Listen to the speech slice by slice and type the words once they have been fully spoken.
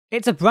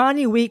It's a brand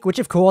new week, which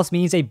of course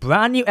means a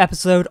brand new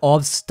episode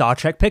of Star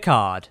Trek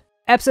Picard.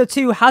 Episode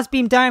 2 has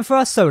beamed down for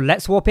us, so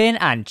let's warp in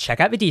and check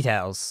out the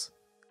details.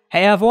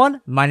 Hey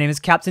everyone, my name is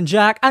Captain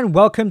Jack and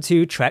welcome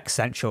to Trek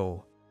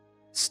Central.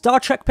 Star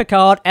Trek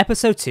Picard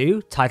Episode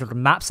 2, titled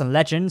Maps and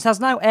Legends, has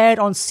now aired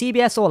on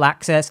CBS All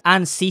Access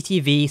and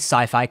CTV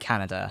Sci-Fi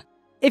Canada.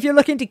 If you're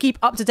looking to keep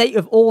up to date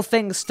with all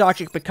things Star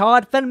Trek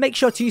Picard, then make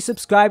sure to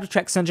subscribe to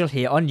Trek Central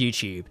here on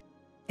YouTube.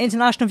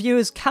 International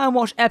viewers can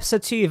watch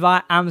Episode 2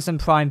 via Amazon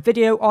Prime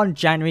Video on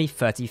January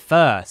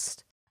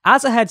 31st.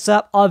 As a heads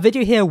up, our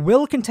video here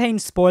will contain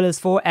spoilers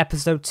for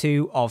Episode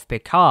 2 of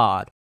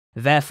Picard.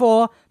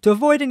 Therefore, to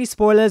avoid any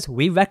spoilers,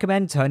 we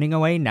recommend turning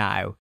away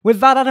now.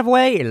 With that out of the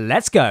way,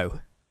 let's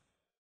go!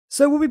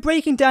 So we'll be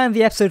breaking down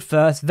the episode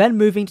first, then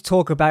moving to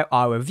talk about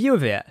our review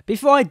of it.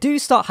 Before I do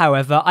start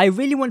however, I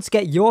really want to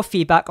get your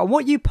feedback on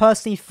what you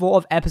personally thought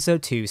of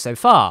Episode 2 so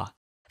far.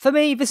 For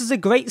me, this is a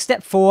great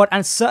step forward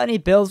and certainly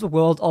builds the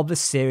world of the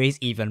series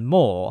even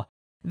more.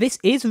 This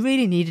is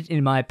really needed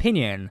in my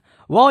opinion.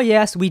 While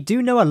yes, we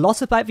do know a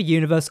lot about the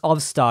universe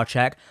of Star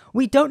Trek,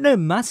 we don't know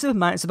massive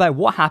amounts about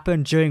what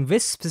happened during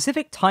this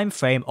specific time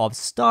frame of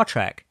Star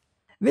Trek.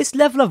 This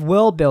level of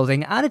world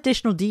building and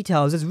additional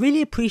details is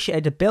really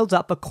appreciated to build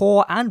up the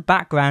core and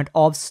background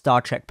of Star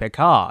Trek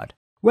Picard,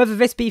 whether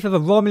this be for the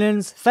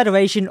Romulans,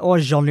 Federation or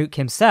Jean-Luc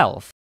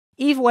himself.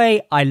 Either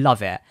way, I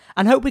love it,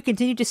 and hope we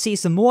continue to see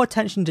some more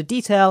attention to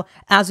detail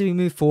as we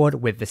move forward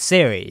with the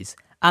series,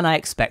 and I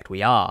expect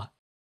we are.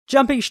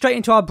 Jumping straight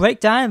into our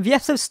breakdown, the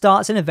episode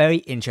starts in a very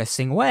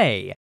interesting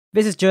way.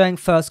 This is during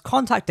First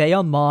Contact Day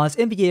on Mars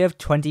in the year of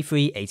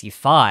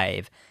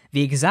 2385,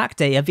 the exact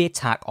day of the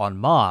attack on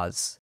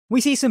Mars.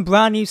 We see some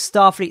brand new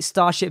Starfleet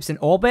starships in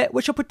orbit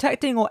which are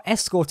protecting or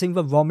escorting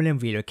the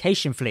Romulan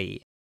relocation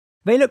fleet.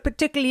 They look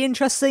particularly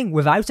interesting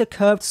without a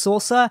curved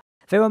saucer.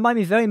 They remind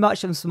me very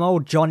much of some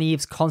old John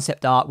Eves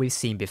concept art we've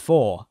seen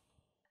before.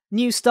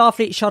 New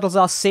Starfleet shuttles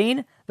are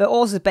seen. They're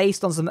also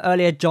based on some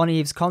earlier John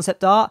Eves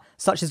concept art,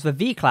 such as the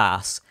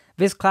V-Class.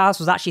 This class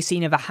was actually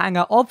seen in the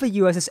hangar of the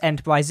USS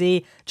Enterprise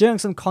E during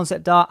some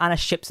concept art and a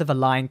Ships of the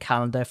Line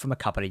calendar from a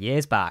couple of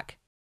years back.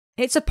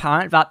 It's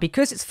apparent that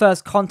because it's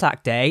First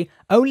Contact Day,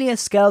 only a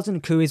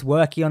skeleton crew is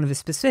working on this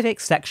specific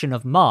section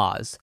of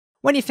Mars.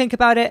 When you think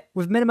about it,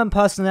 with minimum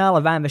personnel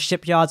around the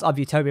shipyards of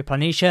Utopia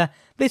Planitia,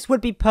 this would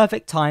be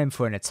perfect time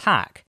for an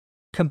attack.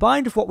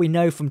 Combined with what we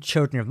know from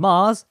Children of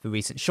Mars, the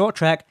recent short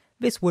trek,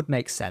 this would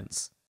make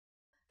sense.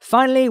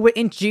 Finally, we're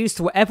introduced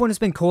to what everyone has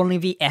been calling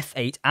the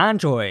F8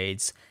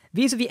 androids.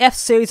 These are the F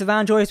series of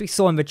androids we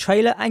saw in the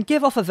trailer and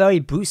give off a very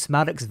Bruce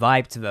Maddox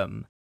vibe to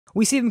them.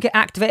 We see them get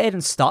activated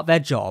and start their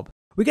job.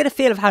 We get a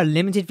feel of how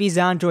limited these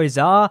androids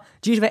are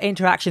due to their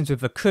interactions with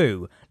the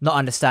crew, not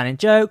understanding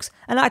jokes,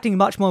 and acting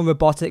much more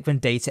robotic than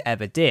Data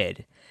ever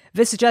did.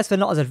 This suggests they're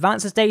not as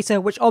advanced as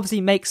Data, which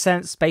obviously makes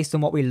sense based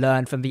on what we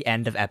learned from the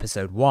end of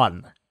episode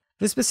 1.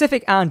 The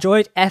specific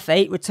android,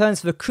 F8,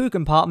 returns to the crew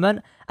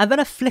compartment, and then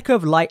a flicker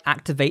of light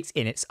activates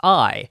in its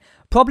eye.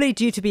 Probably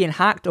due to being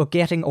hacked or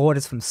getting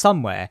orders from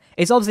somewhere,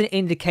 it's obviously an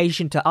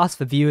indication to us,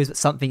 the viewers, that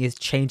something is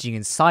changing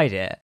inside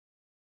it.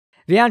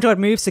 The android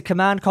moves to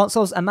command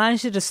consoles and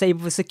manages to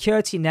disable the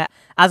security net.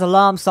 As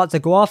alarms start to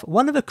go off,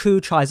 one of the crew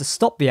tries to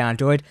stop the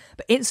android,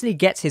 but instantly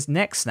gets his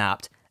neck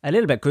snapped. A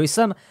little bit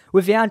gruesome,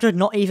 with the android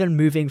not even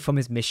moving from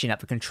his mission at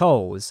the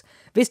controls.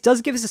 This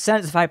does give us a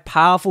sense of how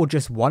powerful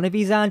just one of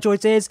these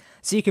androids is,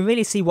 so you can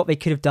really see what they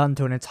could have done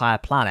to an entire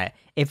planet,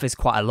 if there's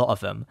quite a lot of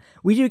them.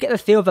 We do get the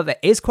feel that there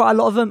is quite a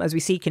lot of them, as we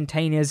see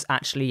containers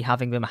actually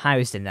having them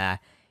housed in there.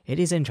 It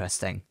is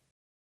interesting.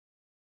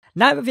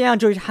 Now that the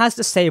android has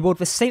disabled,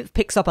 the synth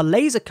picks up a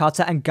laser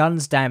cutter and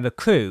guns down the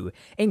crew,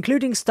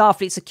 including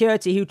Starfleet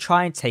security who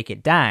try and take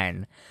it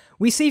down.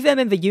 We see them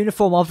in the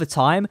uniform of the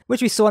time,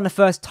 which we saw in the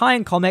first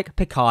tie-in comic,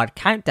 Picard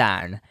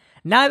Countdown.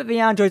 Now that the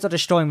androids are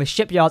destroying the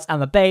shipyards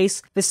and the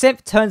base, the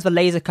synth turns the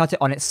laser cutter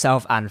on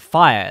itself and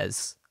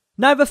fires.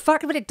 Now, the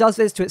fact that it does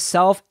this to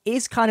itself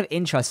is kind of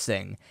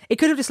interesting. It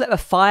could have just let the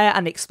fire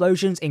and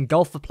explosions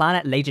engulf the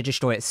planet, later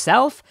destroy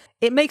itself.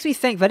 It makes me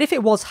think that if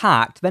it was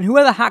hacked, then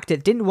whoever hacked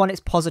it didn't want its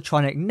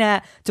positronic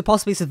net to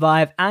possibly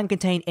survive and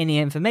contain any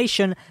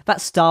information that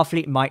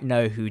Starfleet might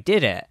know who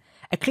did it.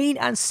 A clean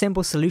and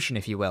simple solution,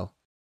 if you will.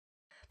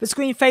 The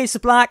screen fades to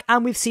black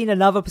and we've seen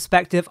another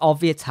perspective of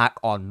the attack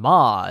on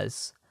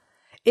Mars.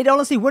 It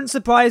honestly wouldn't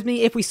surprise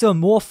me if we saw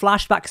more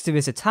flashbacks to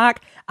this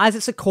attack, as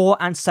it's a core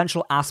and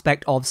central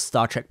aspect of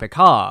Star Trek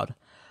Picard.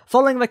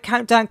 Following the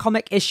Countdown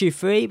comic issue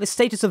 3, the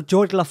status of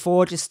Geordi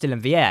LaForge is still in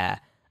the air,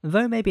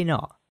 though maybe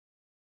not.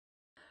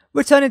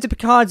 Returning to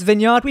Picard's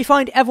vineyard, we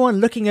find everyone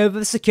looking over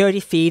the security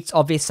feeds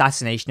of the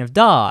assassination of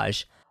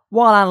Dahj.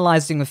 While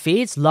analysing the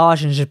feeds,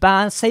 Laj and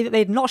Zhaban say that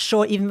they're not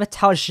sure even the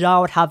Tal Shiar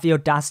would have the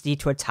audacity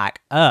to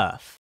attack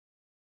Earth.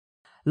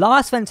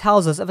 Lars then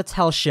tells us of a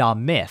Tal Shiar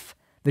myth,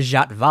 the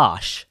Zhat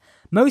Vash.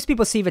 Most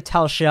people see the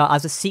Tal Shiar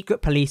as the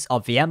secret police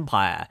of the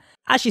Empire.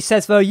 As she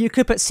says though, you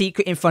could put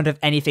secret in front of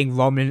anything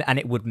Romulan and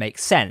it would make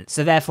sense,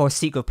 so therefore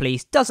secret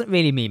police doesn't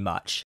really mean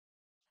much.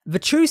 The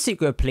true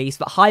secret police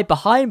that hide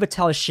behind the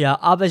Tal Shiar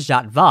are the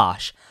Zhat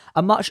Vash,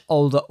 a much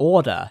older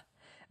order.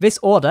 This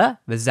order,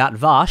 the Zat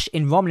Vash,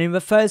 in Romulan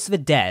refers to the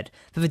dead,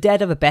 for the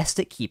dead are the best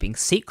at keeping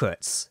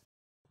secrets.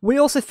 We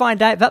also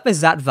find out that the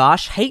Zat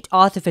Vash hate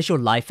artificial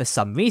life for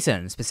some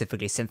reason,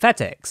 specifically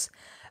synthetics.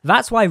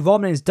 That's why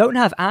Romulans don't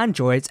have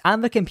androids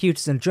and the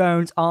computers and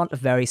drones aren't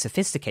very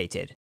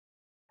sophisticated.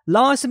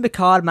 Lars and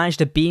Picard manage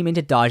to beam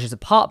into Dahj's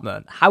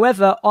apartment,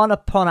 however,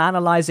 upon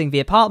analysing the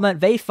apartment,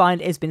 they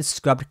find it's been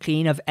scrubbed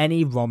clean of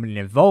any Romulan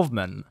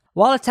involvement.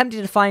 While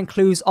attempting to find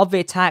clues of the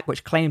attack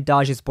which claimed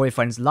Dahj's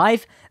boyfriend's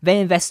life, they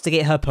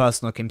investigate her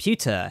personal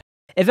computer.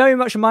 It very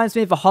much reminds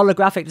me of the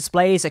holographic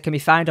displays that can be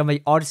found on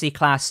the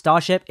Odyssey-class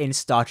starship in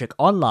Star Trek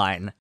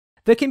Online.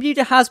 The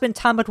computer has been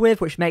tampered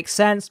with, which makes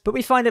sense, but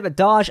we find out that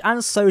Dahj and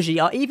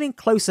Soji are even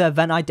closer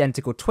than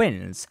identical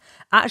twins,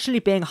 actually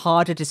being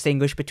hard to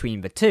distinguish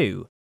between the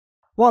two.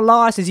 While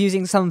Lars is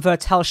using some of her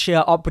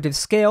Telshir operative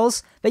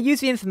skills, they use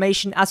the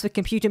information as the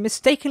computer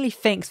mistakenly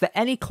thinks that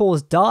any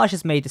calls Dahj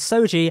has made to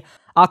Soji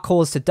are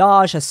calls to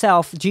Dahj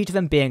herself due to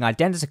them being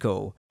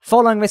identical.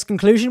 Following this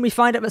conclusion, we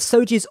find out that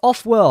Soji is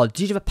off-world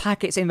due to the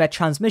packets in their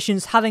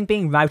transmissions having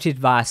been routed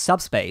via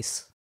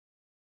subspace.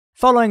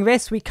 Following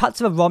this, we cut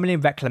to the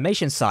Romulan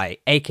reclamation site,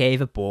 aka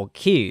the Borg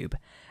Cube.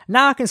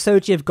 Narek and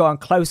Soji have gotten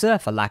closer,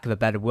 for lack of a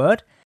better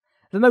word.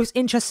 The most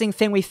interesting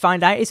thing we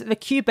find out is that the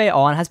cube they are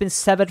on has been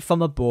severed from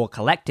the Borg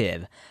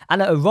collective, and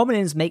that the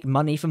Romulans make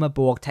money from the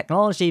Borg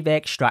technology they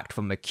extract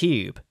from the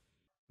cube.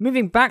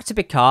 Moving back to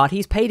Picard,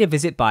 he's paid a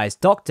visit by his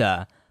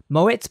doctor,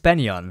 Moritz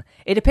Benyon.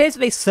 It appears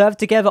that they served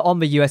together on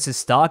the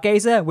USS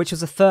Stargazer, which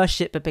was the first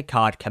ship that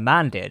Picard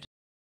commanded.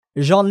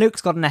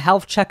 Jean-Luc's gotten a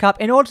health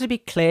checkup in order to be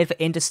cleared for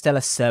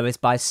interstellar service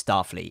by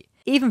Starfleet.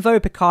 Even though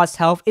Picard's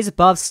health is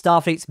above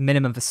Starfleet's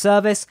minimum for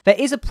service, there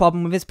is a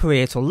problem with his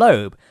parietal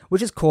lobe,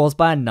 which is caused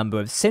by a number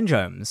of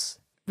syndromes.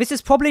 This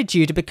is probably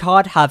due to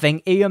Picard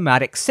having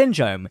idiomatic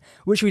syndrome,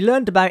 which we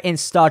learned about in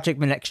Star Trek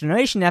The Next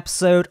Generation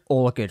episode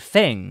All Good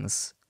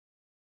Things.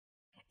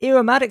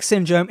 Idiomatic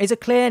syndrome is a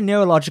clear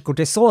neurological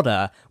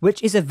disorder,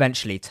 which is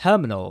eventually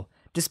terminal.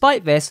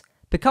 Despite this,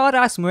 Picard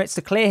asks Moritz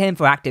to clear him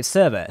for active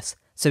service,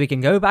 so he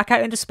can go back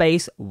out into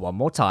space one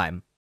more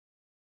time.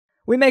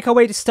 We make our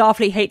way to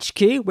Starfleet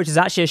HQ, which is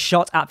actually a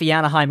shot at the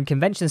Anaheim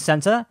Convention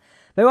Center.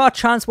 There are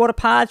transporter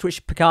pads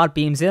which Picard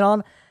beams in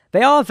on.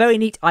 They are a very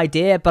neat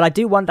idea, but I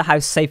do wonder how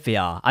safe they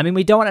are. I mean,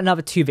 we don't want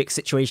another Tuvix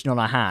situation on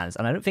our hands,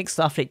 and I don't think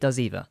Starfleet does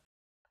either.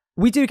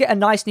 We do get a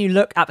nice new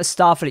look at the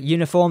Starfleet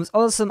uniforms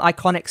of some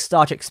iconic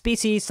Star Trek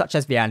species such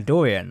as the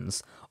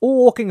Andorians,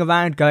 all walking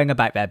around going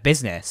about their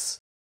business.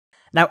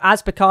 Now,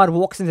 as Picard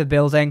walks into the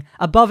building,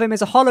 above him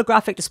is a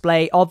holographic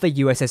display of the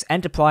USS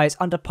Enterprise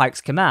under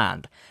Pike's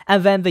command,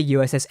 and then the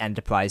USS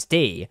Enterprise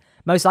D.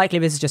 Most likely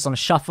this is just on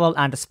shuffle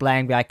and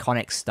displaying the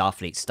iconic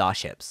Starfleet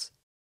starships.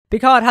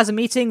 Picard has a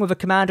meeting with the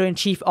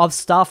Commander-in-Chief of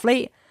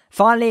Starfleet.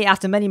 Finally,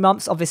 after many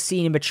months of this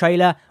scene in the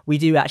trailer, we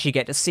do actually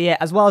get to see it,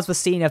 as well as the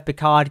scene of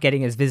Picard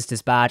getting his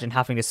visitor's badge and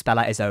having to spell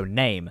out his own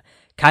name.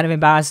 Kind of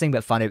embarrassing,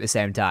 but funny at the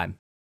same time.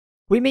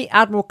 We meet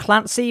Admiral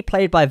Clancy,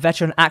 played by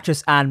veteran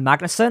actress Anne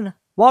Magnuson.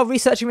 While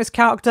researching this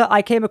character,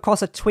 I came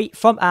across a tweet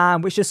from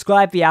Anne which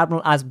described the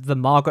Admiral as the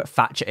Margaret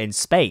Thatcher in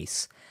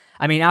space.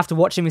 I mean, after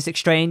watching this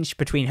exchange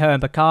between her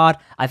and Picard,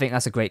 I think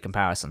that's a great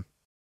comparison.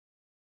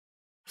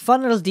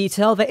 Fun little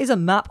detail, there is a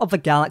map of the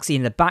galaxy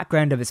in the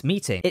background of this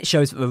meeting. It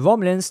shows that the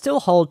Romulans still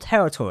hold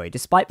territory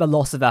despite the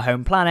loss of their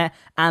home planet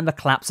and the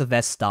collapse of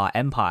their star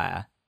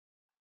empire.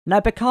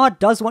 Now, Picard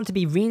does want to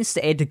be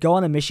reinstated to go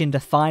on a mission to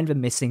find the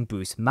missing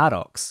Bruce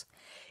Maddox.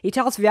 He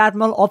tells the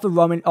Admiral of the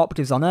Romulan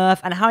operatives on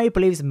Earth and how he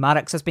believes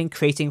Maddox has been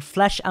creating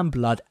flesh and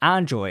blood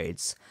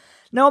androids.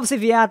 Now obviously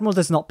the Admiral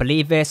does not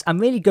believe this and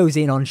really goes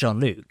in on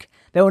Jean-Luc.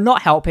 They will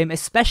not help him,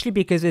 especially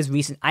because of his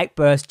recent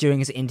outburst during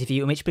his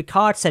interview in which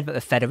Picard said that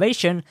the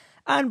Federation,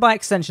 and by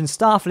extension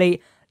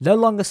Starfleet, no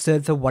longer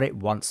stood for what it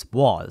once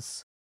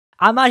was.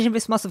 I imagine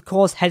this must have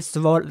caused heads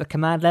to roll at the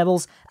command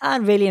levels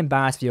and really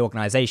embarrass the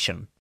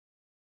organisation.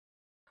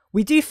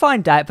 We do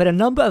find out that a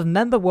number of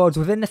member worlds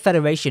within the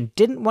Federation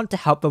didn't want to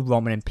help the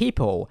Romulan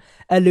people,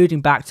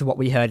 alluding back to what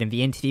we heard in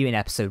the interview in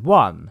episode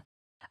 1.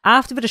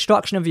 After the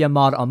destruction of the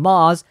Armada on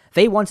Mars,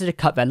 they wanted to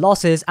cut their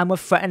losses and were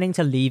threatening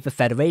to leave the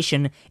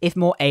Federation if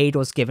more aid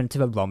was given to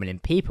the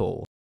Romulan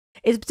people.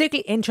 It's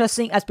particularly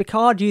interesting as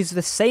Picard used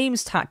the same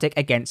tactic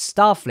against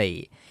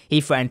Starfleet.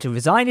 He threatened to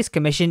resign his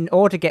commission in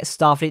order to get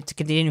Starfleet to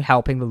continue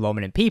helping the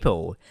Romulan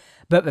people,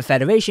 but the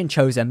Federation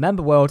chose their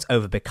member worlds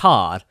over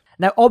Picard.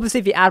 Now obviously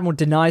the Admiral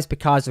denies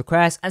Picard's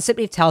request and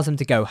simply tells him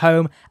to go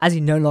home as he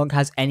no longer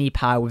has any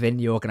power within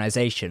the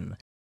organisation.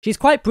 She's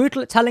quite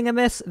brutal at telling him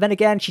this, then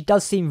again she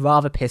does seem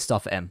rather pissed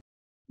off at him.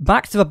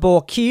 Back to the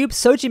Borg Cube,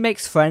 Soji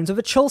makes friends with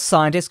a Chul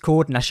scientist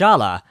called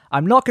Nashala.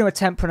 I'm not going to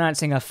attempt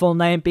pronouncing her full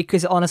name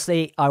because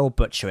honestly I will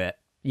butcher it.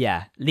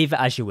 Yeah, leave it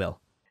as you will.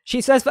 She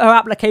says that her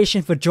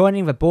application for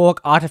joining the Borg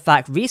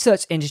Artifact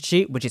Research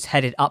Institute, which is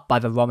headed up by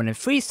the Romulan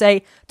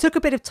Freesay, took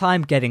a bit of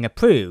time getting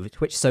approved,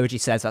 which Soji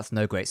says that's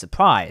no great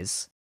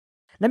surprise.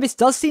 Now this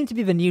does seem to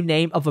be the new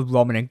name of the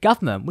Romulan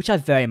government, which I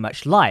very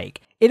much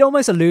like. It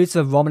almost alludes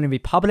to the Romulan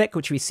Republic,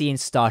 which we see in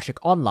Star Trek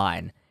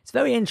Online. It's It's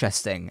very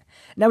interesting.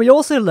 Now we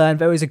also learned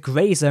there is a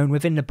grey zone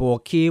within the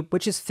Borg cube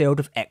which is filled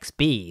with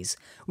XBs,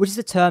 which is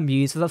a term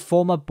used for the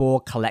former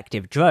Borg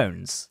collective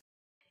drones.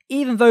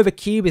 Even though the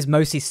cube is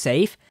mostly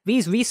safe,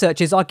 these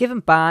researchers are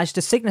given badges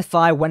to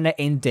signify when they're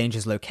in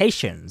dangerous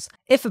locations.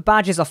 If the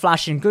badges are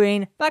flashing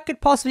green, that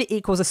could possibly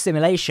equal a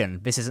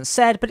simulation. This isn't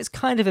said, but it's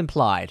kind of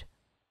implied.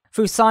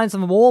 Through signs on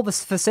the wall, the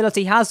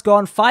facility has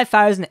gone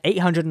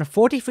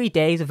 5,843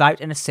 days without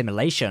an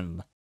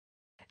assimilation.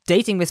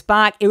 Dating this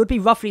back, it would be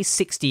roughly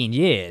 16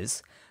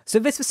 years. So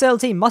this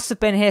facility must have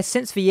been here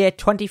since the year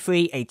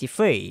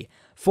 2383,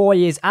 4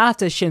 years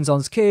after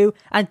Shinzon's coup,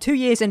 and 2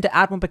 years into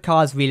Admiral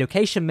Picard's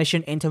relocation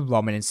mission into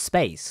Romulan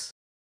space.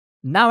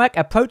 Narek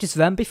approaches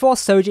them before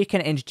Soji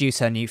can introduce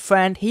her new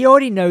friend. He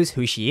already knows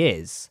who she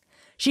is.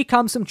 She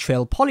comes from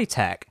Trill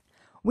Polytech.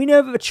 We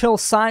know that the Trill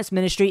Science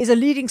Ministry is a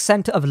leading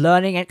centre of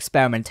learning and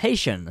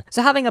experimentation,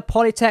 so having a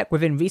Polytech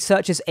within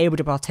researchers able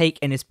to partake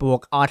in this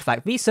Borg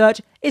artifact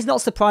research is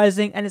not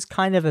surprising, and it's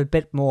kind of a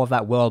bit more of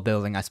that world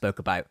building I spoke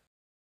about.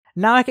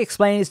 Narek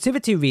explains to the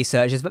two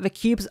researchers that the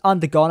cube has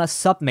undergone a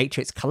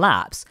submatrix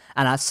collapse,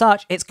 and as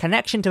such, its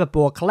connection to the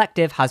Borg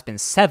collective has been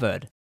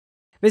severed.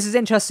 This is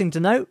interesting to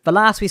note. The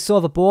last we saw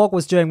of the Borg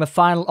was during the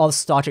final of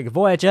Star Trek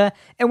Voyager,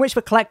 in which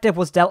the collective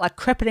was dealt a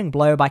crippling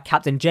blow by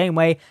Captain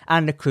Janeway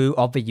and the crew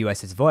of the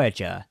USS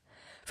Voyager,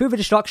 through the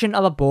destruction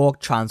of a Borg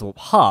transwarp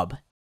hub.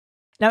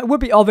 Now it would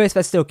be obvious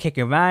they're still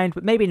kicking around,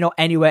 but maybe not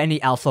anywhere in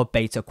the Alpha or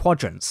Beta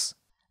quadrants.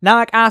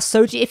 Narek asks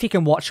Soji if he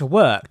can watch her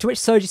work, to which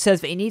Soji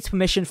says that he needs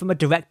permission from the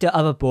director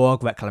of a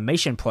Borg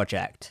reclamation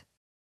project.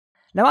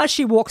 Now as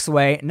she walks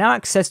away,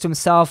 Narek says to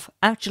himself,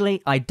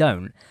 "Actually, I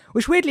don't,"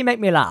 which weirdly made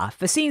me laugh.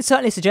 The scene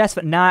certainly suggests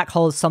that Narek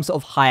holds some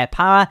sort of higher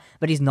power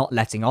that he's not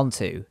letting on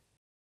to.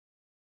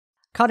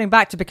 Cutting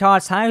back to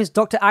Picard's house,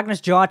 Dr.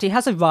 Agnes Jurati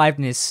has arrived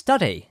in his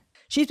study.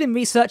 She's been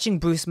researching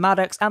Bruce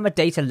Maddox and the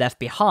Data left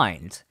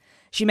behind.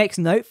 She makes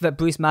note that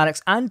Bruce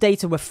Maddox and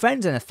Data were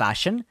friends in a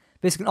fashion.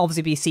 This can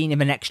obviously be seen in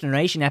the Next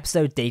Generation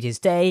episode Data's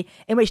Day,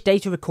 in which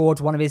Data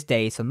records one of his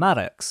days for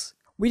Maddox.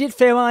 We did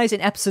theorise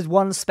in episode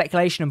 1's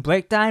Speculation and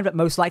Breakdown that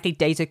most likely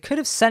Data could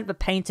have sent the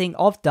painting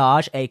of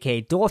Dahj,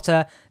 aka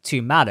Daughter,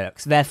 to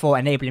Maddox, therefore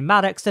enabling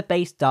Maddox to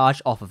base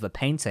Dahj off of the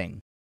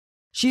painting.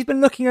 She's been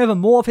looking over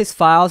more of his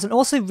files and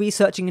also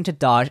researching into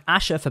Dahj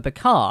Asher for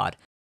Picard.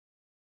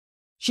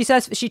 She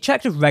says that she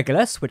checked with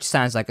Regulus, which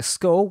sounds like a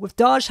school, with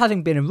Dahj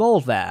having been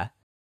enrolled there.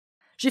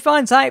 She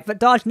finds out that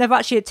Dahj never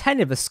actually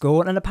attended the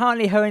school, and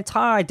apparently her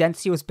entire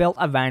identity was built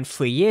around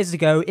 3 years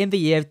ago in the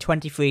year of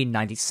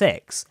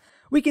 2396.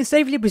 We can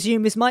safely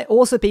presume this might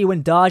also be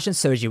when Dahj and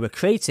Soji were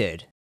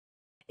created.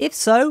 If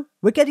so,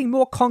 we're getting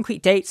more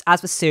concrete dates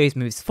as the series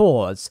moves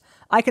forwards.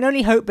 I can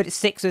only hope that it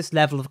sticks to this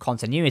level of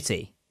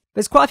continuity.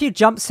 There's quite a few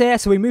jumps here,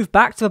 so we move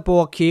back to the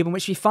Borg cube in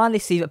which we finally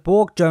see that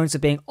Borg drones are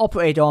being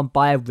operated on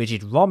by a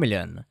rigid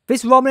Romulan.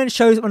 This Romulan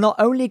shows that we're not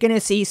only going to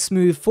see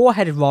smooth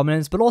four-headed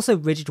Romulans, but also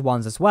rigid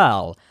ones as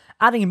well,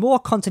 adding more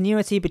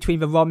continuity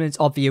between the Romulans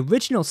of the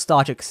original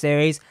Star Trek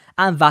series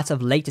and that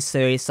of later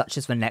series such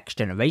as the Next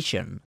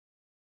Generation.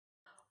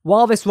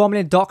 While this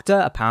Romulan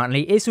doctor,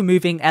 apparently, is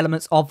removing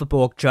elements of the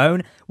Borg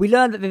drone, we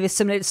learn that they've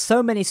assimilated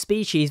so many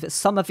species that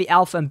some of the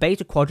Alpha and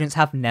Beta quadrants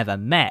have never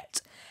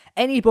met.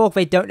 Any Borg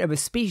they don't know the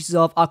species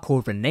of are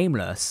called the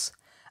Nameless.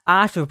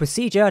 After the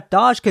procedure,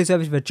 Dahj goes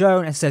over to the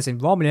drone and says in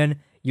Romulan,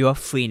 "You are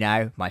free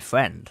now, my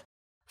friend."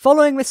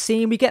 Following this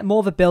scene, we get more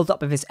of a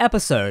build-up of this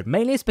episode,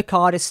 mainly as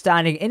Picard is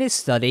standing in his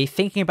study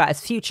thinking about his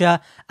future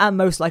and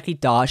most likely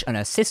Dahj and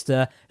her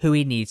sister, who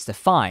he needs to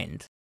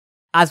find.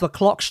 As the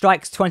clock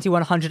strikes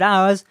 2100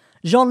 hours,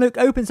 Jean-Luc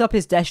opens up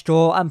his desk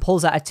drawer and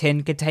pulls out a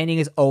tin containing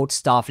his old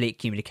Starfleet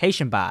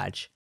communication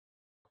badge.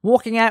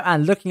 Walking out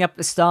and looking up at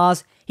the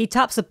stars, he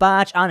taps the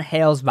badge and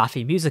hails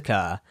Raffi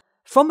Musica.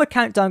 From the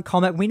Countdown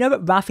comic, we know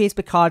that Raffi is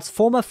Picard's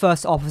former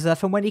first officer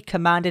from when he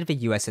commanded the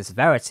USS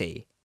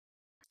Verity.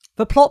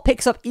 The plot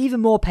picks up even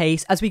more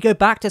pace as we go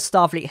back to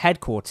Starfleet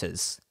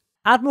headquarters.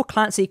 Admiral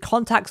Clancy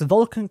contacts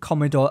Vulcan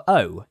Commodore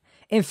O,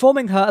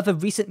 informing her of a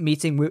recent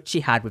meeting which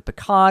she had with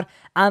Picard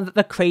and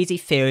the crazy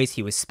theories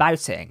he was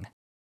spouting.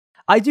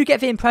 I do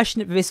get the impression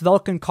that this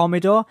Vulcan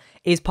Commodore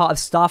is part of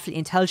Starfleet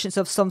intelligence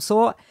of some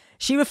sort.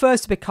 She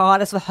refers to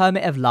Picard as the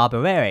Hermit of La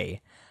Barre.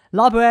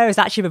 La Barre is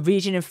actually the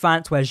region in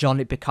France where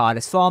Jean-Luc Picard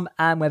is from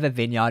and where the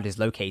vineyard is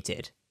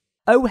located.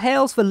 O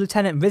hails for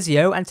Lieutenant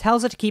Rizzio and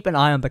tells her to keep an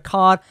eye on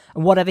Picard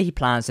and whatever he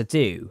plans to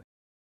do.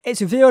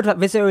 It's revealed that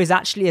Rizzio is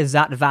actually a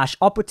Zat Vash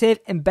operative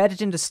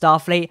embedded into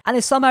Starfleet and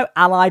is somehow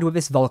allied with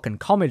this Vulcan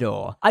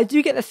Commodore. I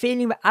do get the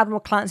feeling that Admiral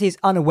Clancy is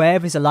unaware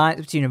of his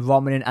alliance between a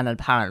Romulan and an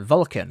apparent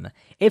Vulcan.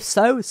 If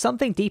so,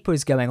 something deeper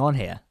is going on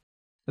here.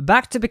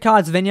 Back to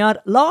Picard's vineyard,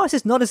 Laris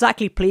is not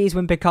exactly pleased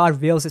when Picard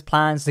reveals his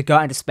plans to go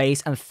out into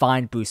space and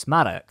find Bruce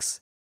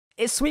Maddox.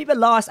 It's sweet that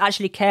Laris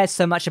actually cares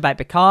so much about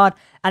Picard,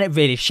 and it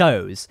really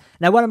shows.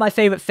 Now, one of my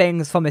favourite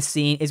things from this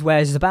scene is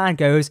where Zhaban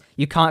goes,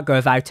 "You can't go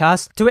without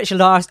us," to which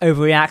Laris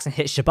overreacts and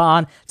hits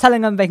Zhaban,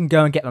 telling them they can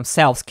go and get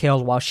themselves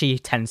killed while she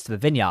tends to the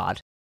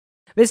vineyard.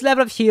 This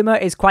level of humour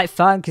is quite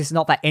fun because it's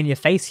not that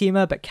in-your-face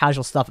humour, but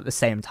casual stuff at the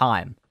same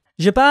time.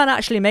 Jabin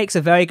actually makes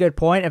a very good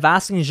point of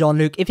asking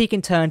Jean-Luc if he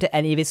can turn to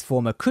any of his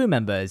former crew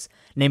members,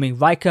 naming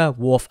Riker,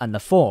 Worf and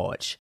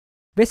LaForge.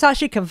 This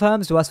actually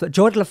confirms to us that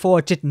Geordi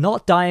LaForge did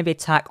not die in the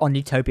attack on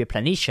Utopia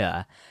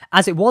Planitia.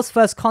 As it was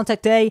First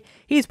Contact Day,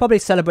 he's probably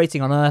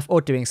celebrating on Earth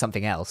or doing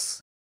something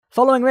else.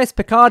 Following this,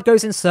 Picard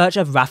goes in search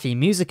of Raffi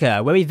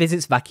Musica, where he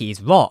visits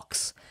Vaki's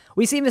rocks.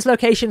 We've seen this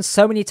location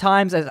so many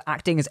times as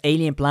acting as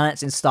alien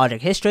planets in Star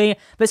Trek history,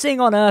 but seeing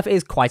on Earth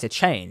is quite a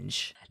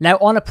change. Now,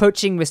 on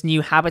approaching this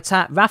new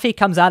habitat, Raffi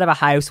comes out of a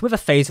house with a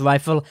phaser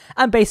rifle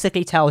and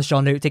basically tells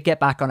Jean-Luc to get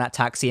back on that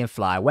taxi and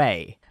fly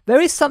away. There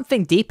is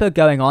something deeper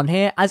going on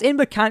here, as in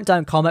the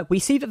Countdown comic we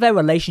see that their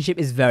relationship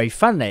is very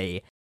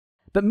friendly.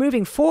 But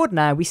moving forward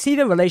now, we see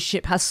the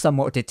relationship has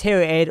somewhat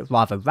deteriorated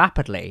rather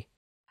rapidly.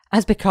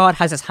 As Picard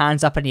has his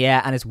hands up in the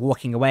air and is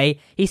walking away,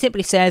 he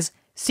simply says,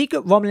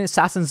 "Secret Romulan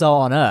assassins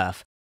are on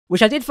Earth,"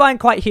 which I did find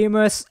quite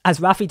humorous, as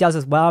Raffi does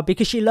as well,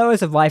 because she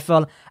lowers a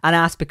rifle and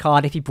asks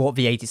Picard if he brought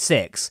the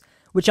 86,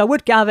 which I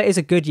would gather is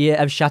a good year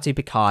of Chateau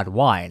Picard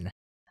wine.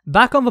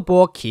 Back on the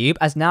Borg cube,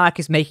 as Narek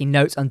is making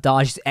notes on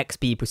Daj's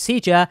XB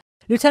procedure,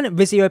 Lieutenant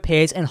Rizzio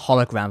appears in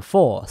hologram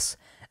force,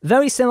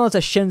 very similar to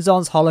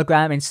Shinzon's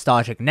hologram in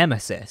Star Trek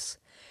Nemesis.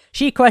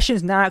 She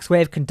questions Narek's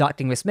way of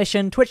conducting this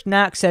mission, to which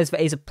Narek says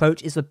that his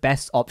approach is the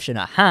best option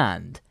at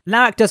hand.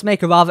 Narek does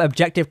make a rather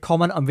objective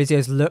comment on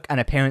Rizzio's look and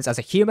appearance as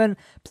a human,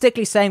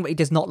 particularly saying that he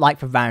does not like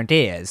the round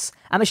ears,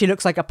 and that she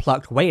looks like a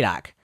plucked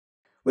Waylac,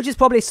 which is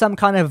probably some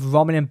kind of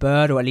Romulan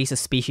bird or at least a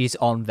species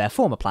on their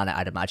former planet,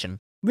 I'd imagine.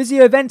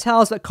 Rizzio then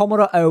tells that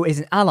Commodore O is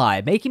an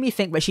ally, making me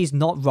think that she's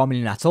not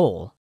Romulan at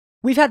all.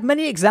 We've had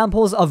many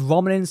examples of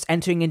Romulans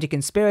entering into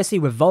conspiracy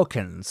with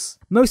Vulcans,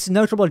 most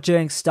notable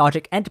during Star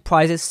Trek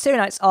Enterprise's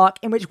Cyrenai's arc,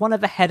 in which one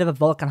of the head of the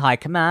Vulcan High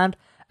Command,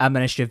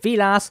 Administrator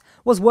Vilas,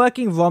 was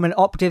working with Romulan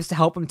operatives to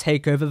help them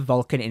take over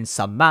Vulcan in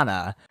some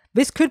manner.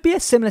 This could be a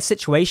similar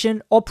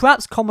situation, or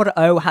perhaps Commodore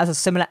O has a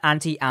similar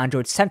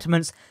anti-android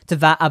sentiments to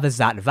that of the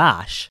Zat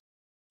Vash,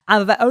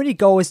 and their only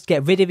goal is to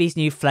get rid of these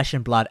new flesh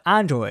and blood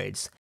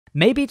androids.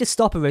 Maybe to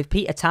stop a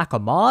repeat attack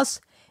on Mars?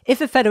 If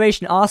the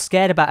Federation are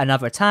scared about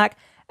another attack,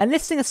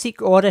 enlisting a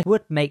secret order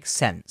would make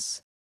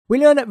sense. We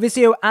learn that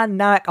Rizzio and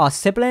Narek are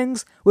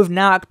siblings, with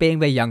Narek being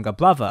their younger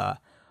brother.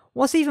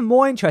 What's even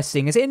more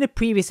interesting is that in the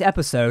previous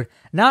episode,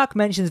 Narek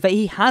mentions that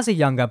he has a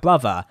younger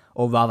brother,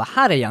 or rather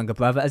had a younger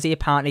brother, as he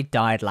apparently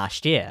died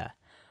last year.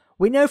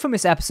 We know from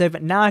this episode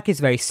that Narek is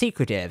very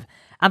secretive,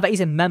 and that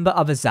he's a member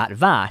of the Zat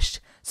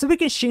Vash, so we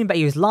can assume that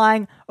he was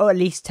lying, or at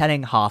least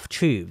telling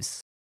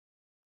half-truths.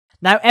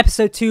 Now,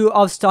 episode 2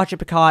 of Star Trek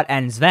Picard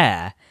ends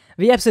there.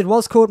 The episode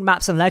was called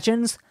Maps and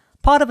Legends.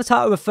 Part of the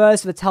title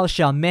refers to the Tel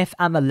Shar myth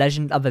and the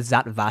legend of the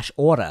Zat Vash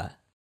Order.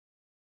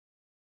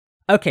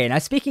 Okay, now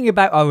speaking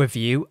about our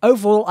review,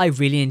 overall I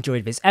really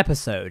enjoyed this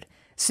episode.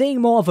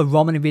 Seeing more of a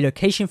Romulan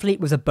relocation fleet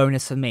was a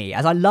bonus for me,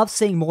 as I love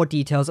seeing more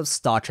details of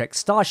Star Trek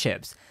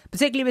starships,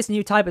 particularly this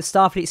new type of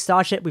Starfleet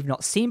starship we've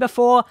not seen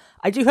before.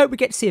 I do hope we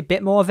get to see a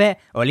bit more of it,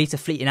 or at least a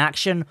fleet in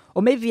action,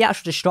 or maybe the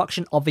actual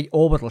destruction of the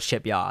orbital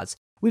shipyards.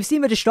 We've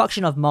seen the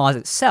destruction of Mars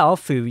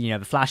itself through, the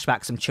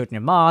flashbacks from Children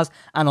of Mars,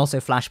 and also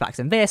flashbacks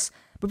in this,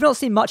 but we've not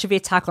seen much of the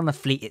attack on the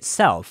fleet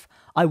itself.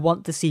 I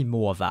want to see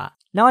more of that.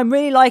 Now, I'm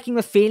really liking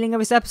the feeling of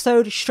this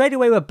episode. Straight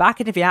away we're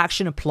back into the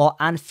action and plot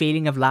and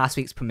feeling of last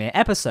week's premiere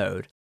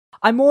episode.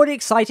 I'm already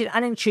excited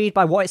and intrigued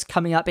by what is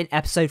coming up in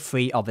episode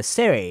 3 of the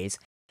series,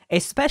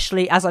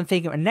 especially as I'm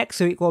thinking that next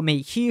week we'll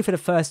meet Hugh for the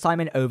first time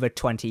in over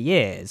 20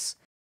 years.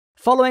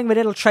 Following the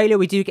little trailer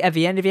we do get at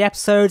the end of the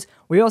episode,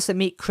 we also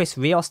meet Chris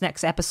Rios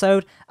next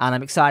episode, and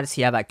I'm excited to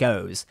see how that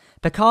goes.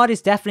 Picard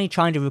is definitely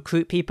trying to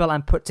recruit people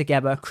and put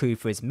together a crew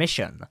for his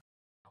mission.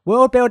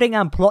 World building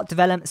and plot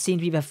development seem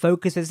to be the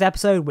focus of this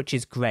episode, which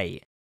is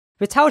great.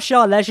 The Tal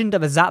Shar legend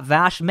of the Zat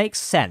Vash makes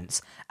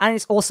sense, and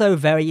it's also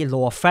very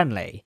lore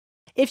friendly.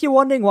 If you're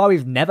wondering why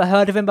we've never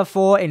heard of him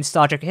before in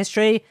Star Trek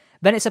history,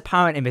 then it's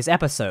apparent in this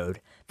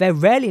episode. They're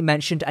rarely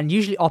mentioned and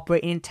usually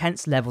operate in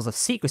intense levels of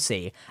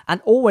secrecy,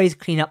 and always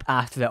clean up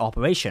after their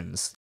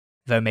operations.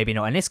 Though maybe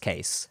not in this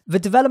case. The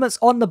developments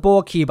on the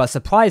Borg cube are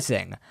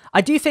surprising.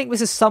 I do think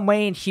this is some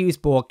way in Hugh's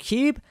Borg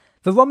cube.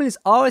 The Romulans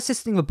are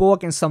assisting the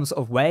Borg in some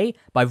sort of way,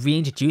 by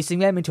reintroducing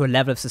them into a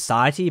level of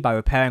society by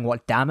repairing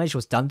what damage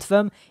was done to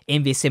them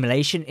in the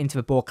assimilation into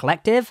the Borg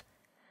collective.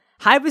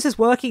 How this is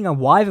working and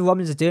why the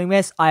Romulans are doing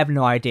this, I have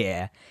no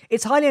idea.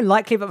 It's highly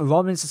unlikely that the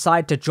Romulans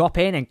decide to drop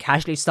in and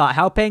casually start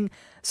helping,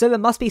 so there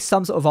must be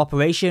some sort of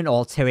operation or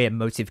ulterior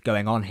motive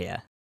going on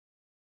here.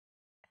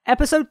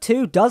 Episode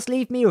 2 does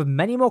leave me with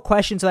many more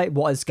questions about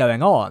what is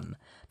going on.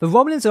 The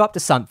Romulans are up to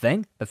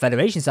something, the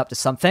Federation's up to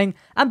something,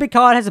 and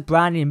Picard has a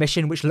brand new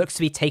mission which looks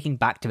to be taking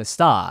back to the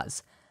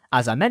stars.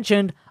 As I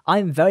mentioned,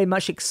 I'm very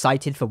much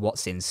excited for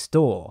what's in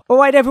store.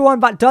 Alright everyone,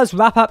 that does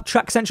wrap up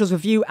Trek Central's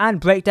review and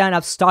breakdown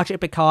of Star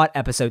Trek Picard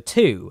Episode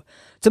 2.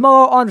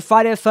 Tomorrow on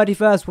Friday the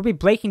 31st, we'll be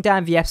breaking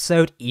down the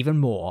episode even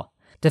more,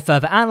 to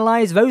further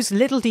analyse those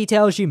little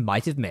details you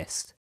might have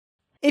missed.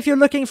 If you're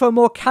looking for a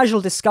more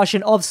casual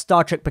discussion of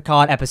Star Trek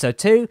Picard Episode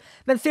 2,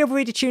 then feel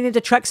free to tune in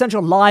to Trek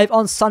Central live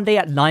on Sunday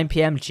at 9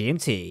 PM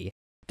GMT.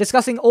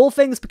 discussing all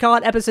things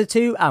Picard Episode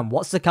 2 and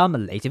what's to come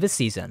later this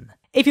season.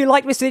 If you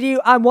like this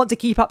video and want to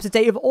keep up to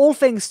date with all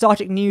things Star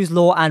Trek news,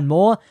 lore and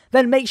more,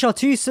 then make sure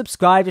to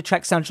subscribe to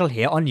Trek Central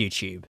here on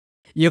YouTube.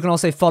 You can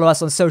also follow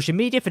us on social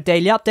media for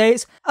daily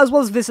updates, as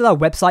well as visit our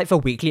website for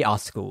weekly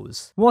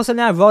articles. We're also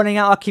now rolling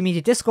out our community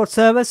Discord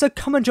server, so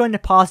come and join the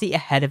party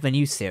ahead of the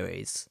new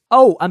series.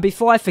 Oh, and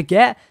before I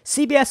forget,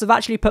 CBS have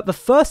actually put the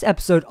first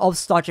episode of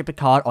Star Trek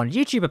Picard on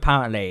YouTube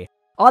apparently.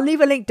 I'll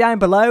leave a link down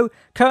below.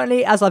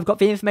 Currently, as I've got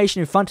the information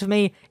in front of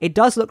me, it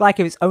does look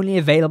like it's only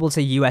available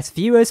to US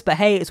viewers, but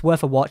hey, it's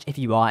worth a watch if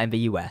you are in the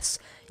US.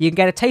 You can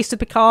get a taste of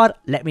Picard,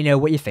 let me know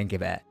what you think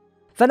of it.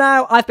 For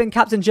now, I've been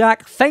Captain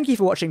Jack, thank you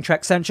for watching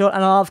Trek Central,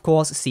 and I'll of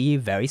course see you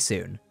very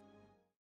soon.